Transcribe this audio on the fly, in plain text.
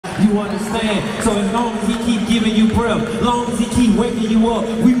You understand? So as long as he keep giving you breath, as long as he keep waking you up,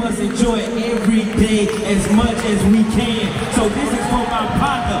 we must enjoy it every day as much as we can. So this is for my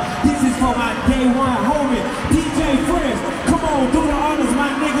partner. This is for my day one homie, DJ Fresh. Come on, do the honors, my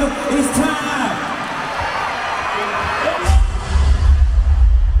nigga. It's time.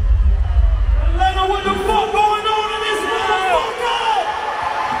 Atlanta, what the fuck going on in this motherfucker?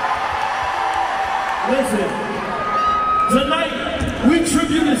 Listen, tonight we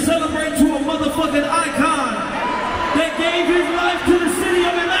tribute and celebrate to a motherfucking icon that gave his life to the city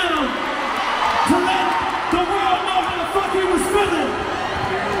of Atlanta to let the world know how the fuck he was feeling.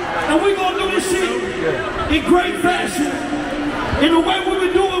 And we gonna do this shit in great fashion, in the way we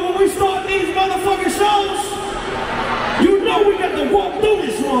been doing when we start these motherfucking shows. You know we got to walk through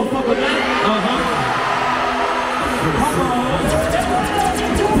this motherfucker, man. Come on.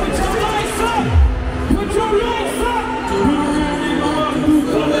 Put your lights up. Put your lights up.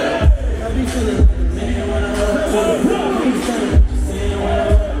 I be feeling like a man when I walk through. I be feeling like a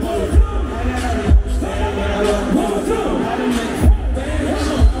man when I walk through. I gotta understand when I walk through. I done make a band.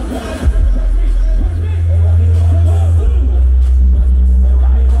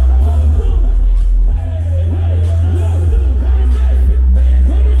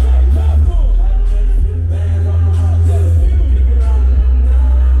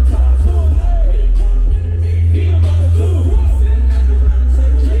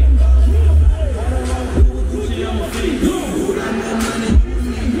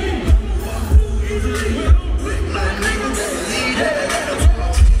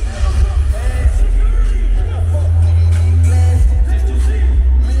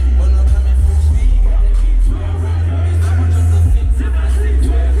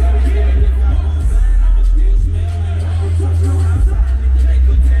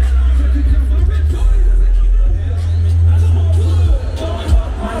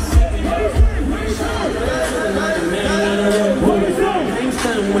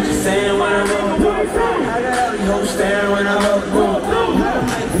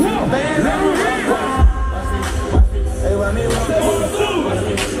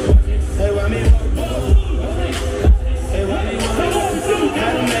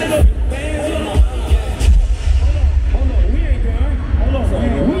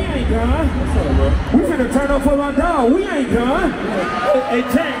 Hey,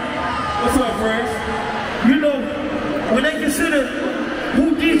 Tank, what's up, friends? You know, when they consider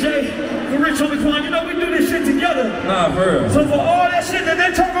who DJ for Rich Homie Quan, you know we do this shit together. Nah, for real. So for all that shit that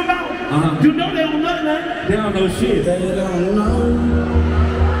they're talking about, you know they don't know nothing. They don't know shit. They don't know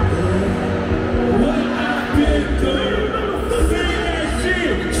what I've been through. Say that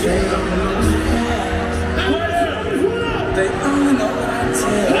shit. They don't know what up? They only know what I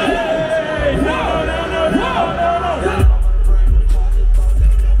tell. Hey, no.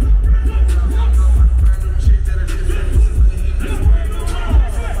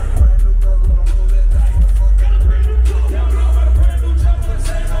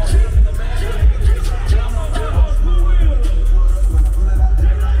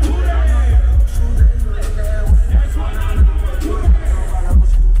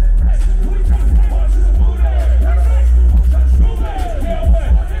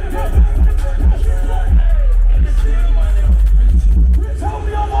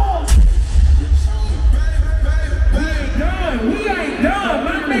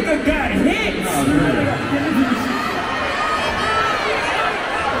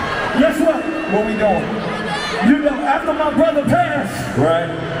 Guess what we doing? You know, after my brother passed, right,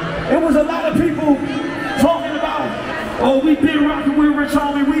 it was a lot of people talking about, oh, we've been rocking with Rich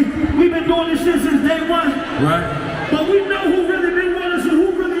Homie, we've been doing this shit since day one. Right. But we know who really been with us and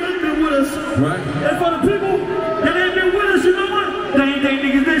who really ain't been with us. Right. And for the people that ain't been with us, you know what? They ain't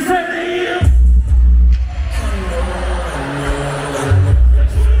niggas, they say they is.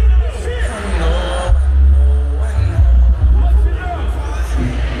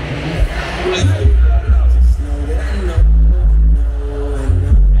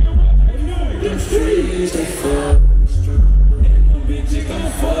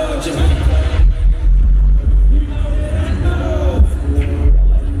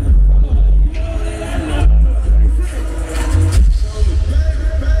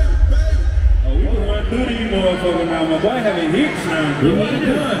 My boy having hits now. We ain't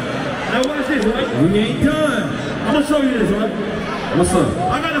done. Now watch this, right? We ain't done. I'm gonna show you this, right? What's up?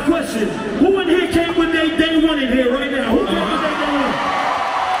 I got a question. Who in here came with their day one in here right now? Who came with their day one?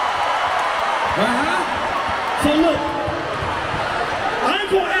 So look, I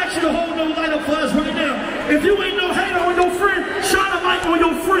ain't gonna ask you to hold no light up for us right now. If you ain't no hater or no friend, shine a light on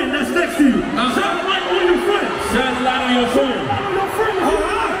your friend that's next to you. Shine a light on your friend. Shine a light on your friend. Shine a light on your friend.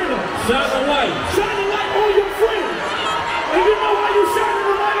 Shine the light. Shine the light on your friend. And you know why you shining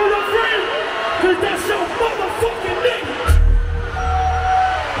the light on your friend? Because that's your motherfucking nigga.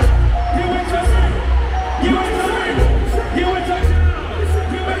 You ain't touching. You ain't touching. You ain't touching.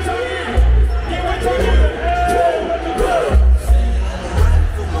 You ain't touching. You ain't touching.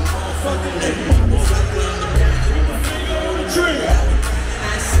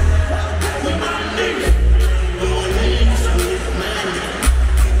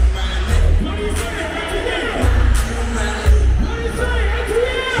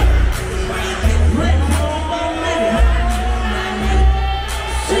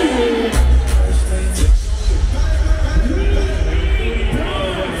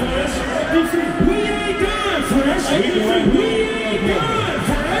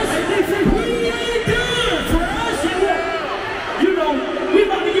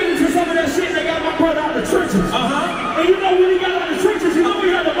 And you know when he got out of the trenches, you know he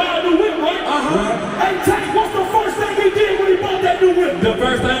had to buy a new whip, right? Hey, Tank, what's the first thing he did when he bought that new whip? The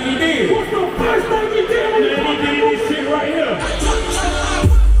first thing he did? What's the first thing he did when he bought that new whip? This shit right here.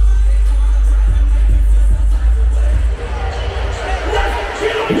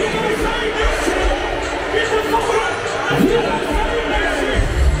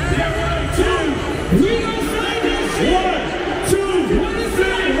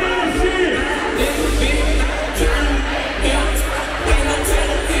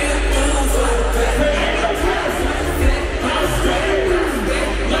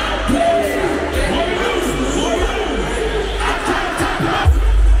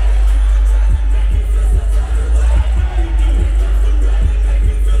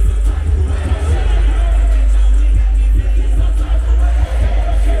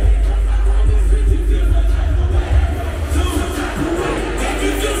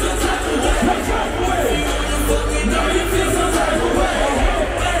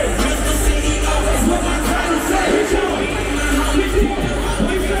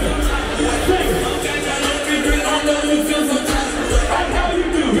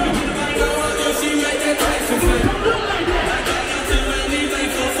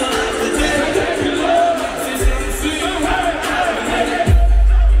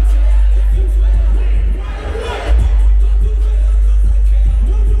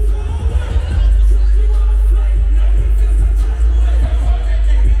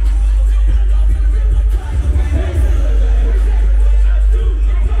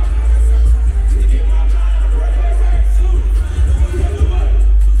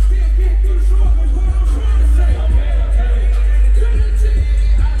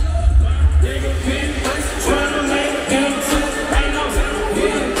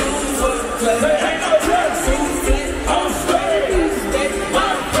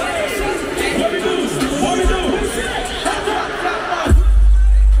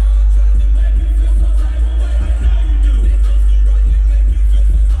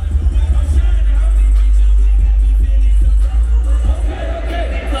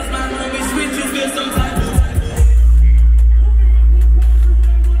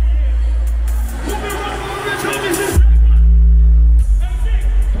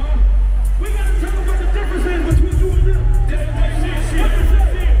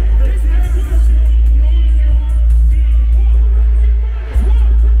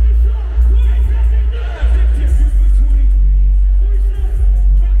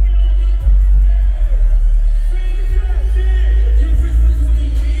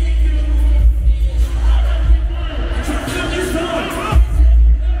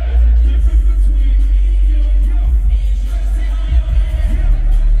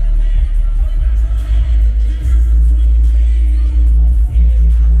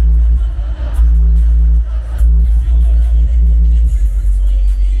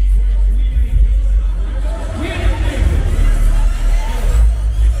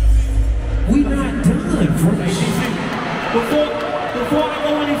 Before I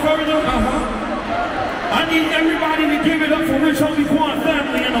go any further, I need everybody to give it up for Rich Homie Quan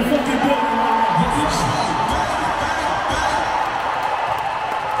family in the fucking building.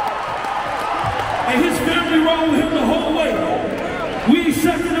 And his family rode with him the whole way. We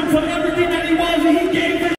accepted him for everything that he was, and he gave it.